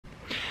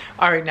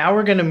All right, now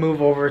we're gonna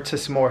move over to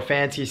some more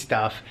fancy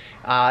stuff.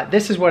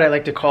 This is what I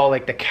like to call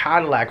like the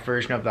Cadillac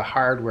version of the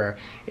hardware.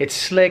 It's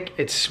slick,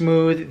 it's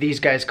smooth. These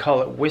guys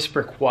call it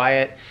whisper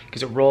quiet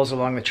because it rolls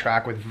along the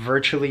track with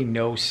virtually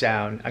no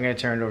sound. I'm gonna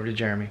turn it over to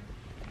Jeremy.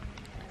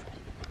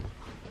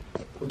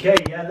 Okay,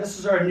 yeah, this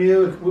is our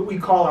new, what we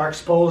call our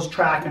exposed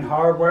track and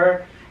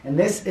hardware. And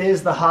this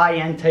is the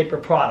high-end type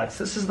of products.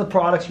 This is the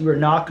products you are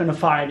not going to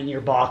find in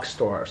your box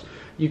stores.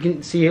 You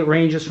can see it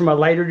ranges from a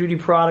lighter duty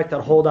product that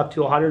hold up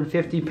to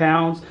 150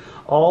 pounds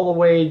all the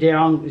way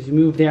down. As you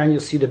move down, you'll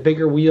see the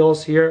bigger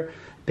wheels here,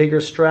 bigger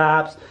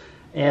straps,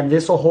 and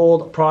this will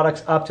hold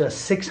products up to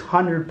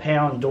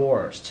 600-pound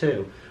doors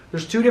too.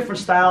 There's two different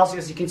styles,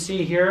 as you can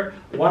see here.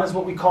 One is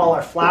what we call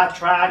our flat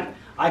track.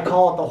 I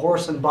call it the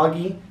horse and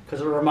buggy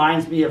because it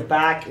reminds me of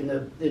back in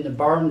the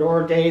barn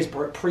door days,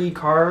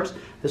 pre-cars.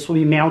 This will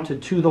be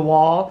mounted to the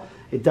wall.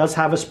 It does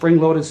have a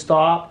spring-loaded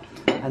stop,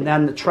 and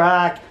then the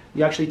track,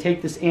 you actually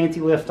take this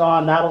anti-lift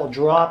on, that'll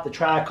drop the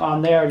track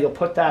on there, you'll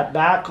put that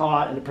back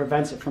on and it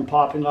prevents it from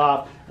popping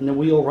off, and the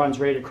wheel runs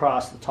right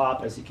across the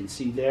top, as you can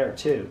see there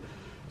too.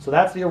 So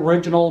that's the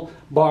original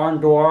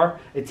barn door.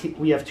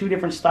 We have two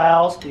different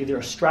styles, either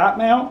a strap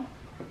mount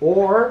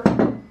or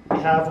we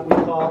have what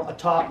we call a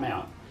top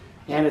mount.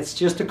 And it's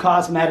just a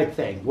cosmetic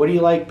thing. What do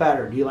you like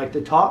better? Do you like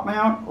the top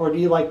mount or do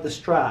you like the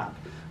strap?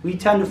 We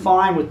tend to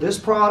find with this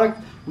product,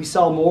 we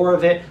sell more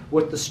of it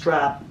with the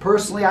strap.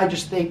 Personally, I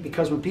just think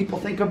because when people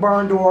think of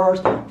barn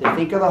doors, they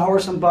think of the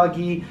horse and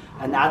buggy,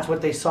 and that's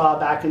what they saw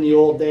back in the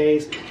old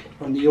days,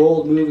 from the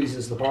old movies,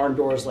 is the barn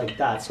doors like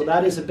that. So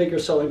that is a bigger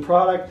selling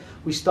product.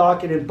 We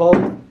stock it in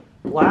both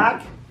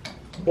black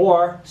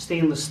or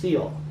stainless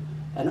steel.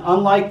 And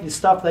unlike the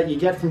stuff that you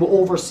get from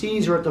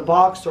overseas or at the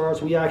box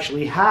stores, we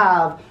actually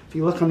have, if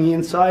you look on the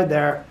inside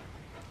there,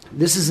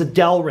 this is a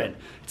Delrin.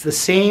 It's the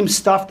same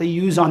stuff they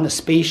use on the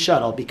space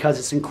shuttle because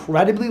it's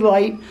incredibly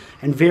light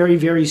and very,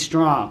 very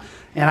strong.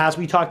 And as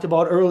we talked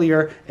about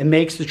earlier, it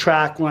makes the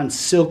track run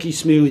silky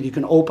smooth. You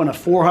can open a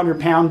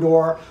 400-pound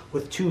door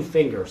with 2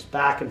 fingers,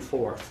 back and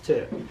forth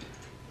too.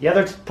 The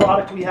other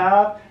product we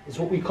have is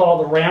what we call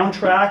the round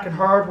track and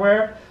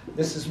hardware.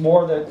 This is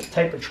more the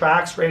type of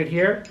tracks right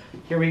here.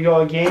 Here we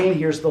go again.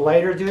 Here's the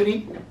lighter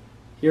duty.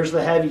 Here's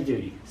the heavy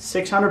duty.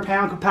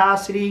 600-pound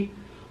capacity,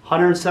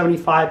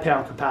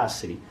 175-pound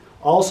capacity.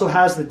 Also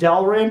has the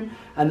Delrin,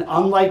 and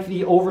unlike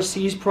the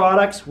overseas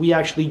products, we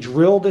actually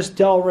drill this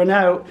Delrin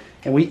out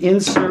and we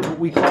insert what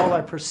we call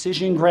our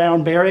precision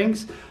ground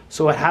bearings.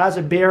 So it has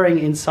a bearing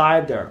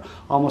inside there.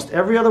 Almost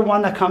every other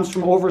one that comes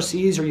from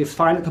overseas or you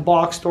find at the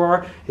box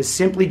store is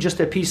simply just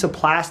a piece of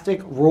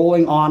plastic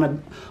rolling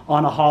on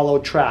a hollow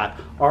track.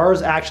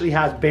 Ours actually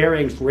has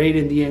bearings right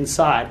in the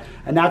inside,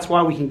 and that's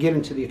why we can get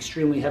into the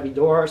extremely heavy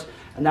doors,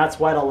 and that's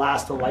why it'll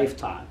last a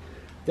lifetime.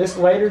 This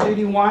lighter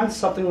duty one,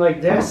 something like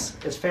this,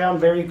 is found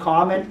very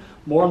common,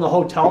 more in the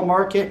hotel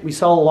market. We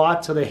sell a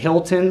lot to the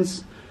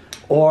Hiltons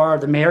or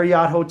the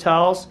Marriott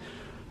hotels,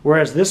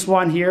 whereas this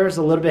one here is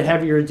a little bit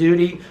heavier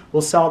duty.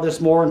 We'll sell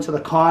this more into the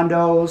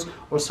condos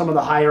or some of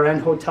the higher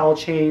end hotel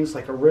chains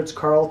like a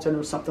Ritz-Carlton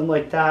or something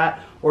like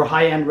that, or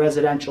high-end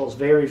residential is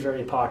very,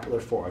 very popular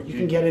for it. You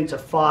can get into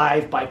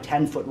 5 by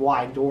 10 foot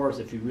wide doors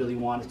if you really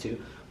wanted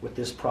to with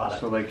this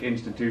product. So like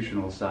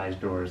institutional size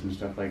doors and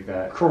stuff like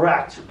that?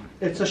 Correct.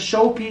 It's a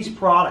showpiece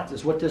product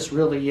is what this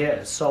really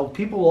is. So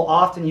people will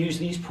often use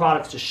these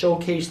products to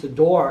showcase the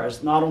door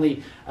as not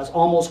only as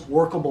almost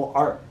workable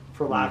art,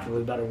 for lack of a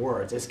better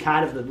words. It's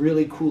kind of the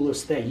really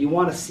coolest thing. You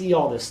want to see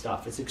all this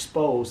stuff. It's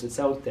exposed. It's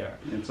out there.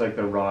 It's like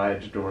the raw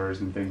edge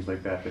doors and things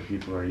like that that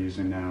people are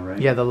using now, right?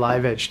 Yeah, the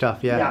live edge stuff.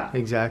 Yeah,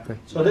 exactly.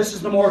 So this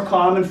is the more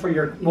common for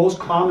your most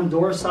common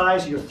door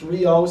size, your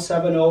 3.0,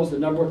 7.0s, the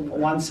number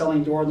 1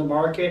 selling door in the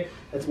market.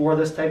 It's more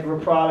this type of a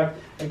product.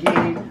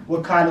 Again,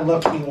 what kind of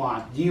look do you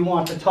want? Do you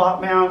want the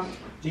top mount?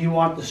 Do you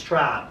want the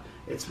strap?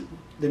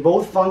 They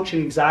both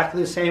function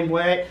exactly the same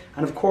way,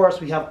 and of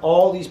course we have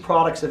all these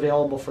products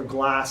available for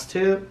glass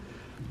too.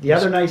 The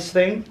other nice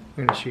thing...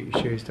 I'm going to shoot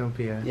your shoes, don't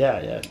be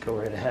Yeah, go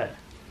right ahead.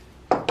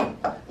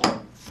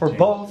 For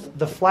both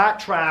the flat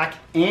track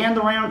and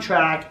the round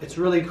track, it's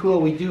really cool.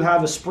 We do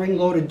have a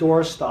spring-loaded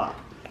door stop.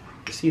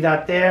 You see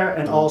that there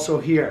and also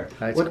here.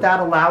 That's what cool.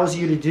 that allows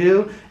you to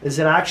do is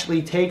it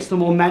actually takes the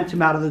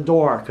momentum out of the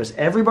door, because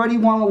everybody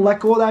want to let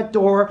go of that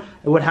door,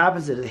 and what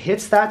happens is it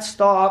hits that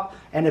stop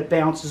and it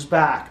bounces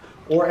back.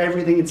 Or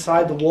everything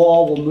inside the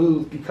wall will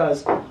move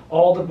because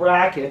all the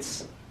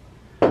brackets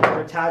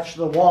are attached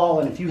to the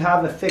wall, and if you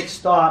have a fixed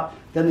stop,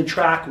 then the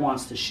track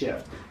wants to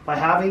shift. By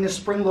having the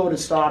spring-loaded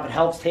stop, it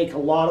helps take a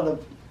lot of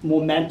the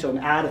momentum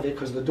out of it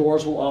because the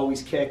doors will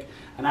always kick.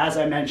 And as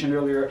I mentioned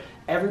earlier,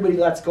 everybody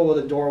lets go of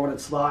the door when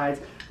it slides.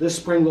 This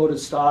spring-loaded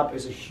stop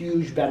is a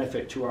huge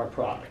benefit to our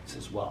products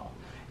as well.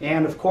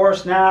 And of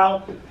course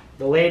now,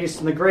 the latest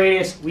and the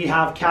greatest, we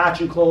have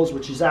catch and close,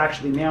 which is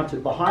actually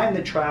mounted behind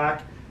the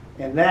track.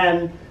 And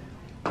then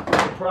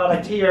the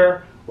product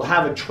here will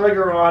have a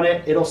trigger on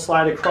it. It'll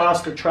slide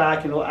across the track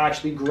and it'll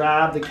actually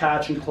grab the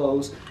catch and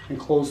close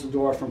the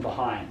door from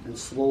behind and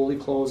slowly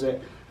close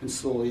it and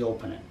slowly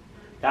open it.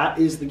 That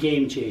is the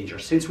game changer.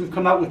 Since we've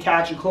come out with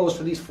catch and close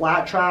for these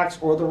flat tracks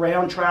or the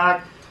round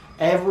track,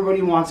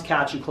 everybody wants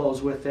catch and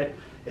close with it.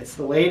 It's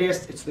the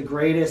latest, it's the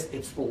greatest,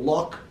 it's the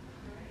look,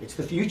 it's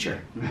the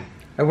future.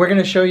 And we're going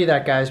to show you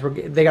that, guys.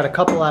 They got a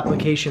couple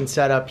applications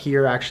set up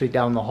here actually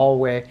down the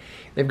hallway.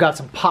 They've got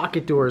some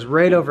pocket doors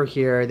right over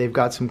here. They've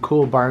got some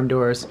cool barn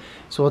doors.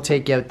 So we'll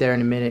take you out there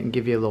in a minute and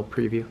give you a little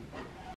preview.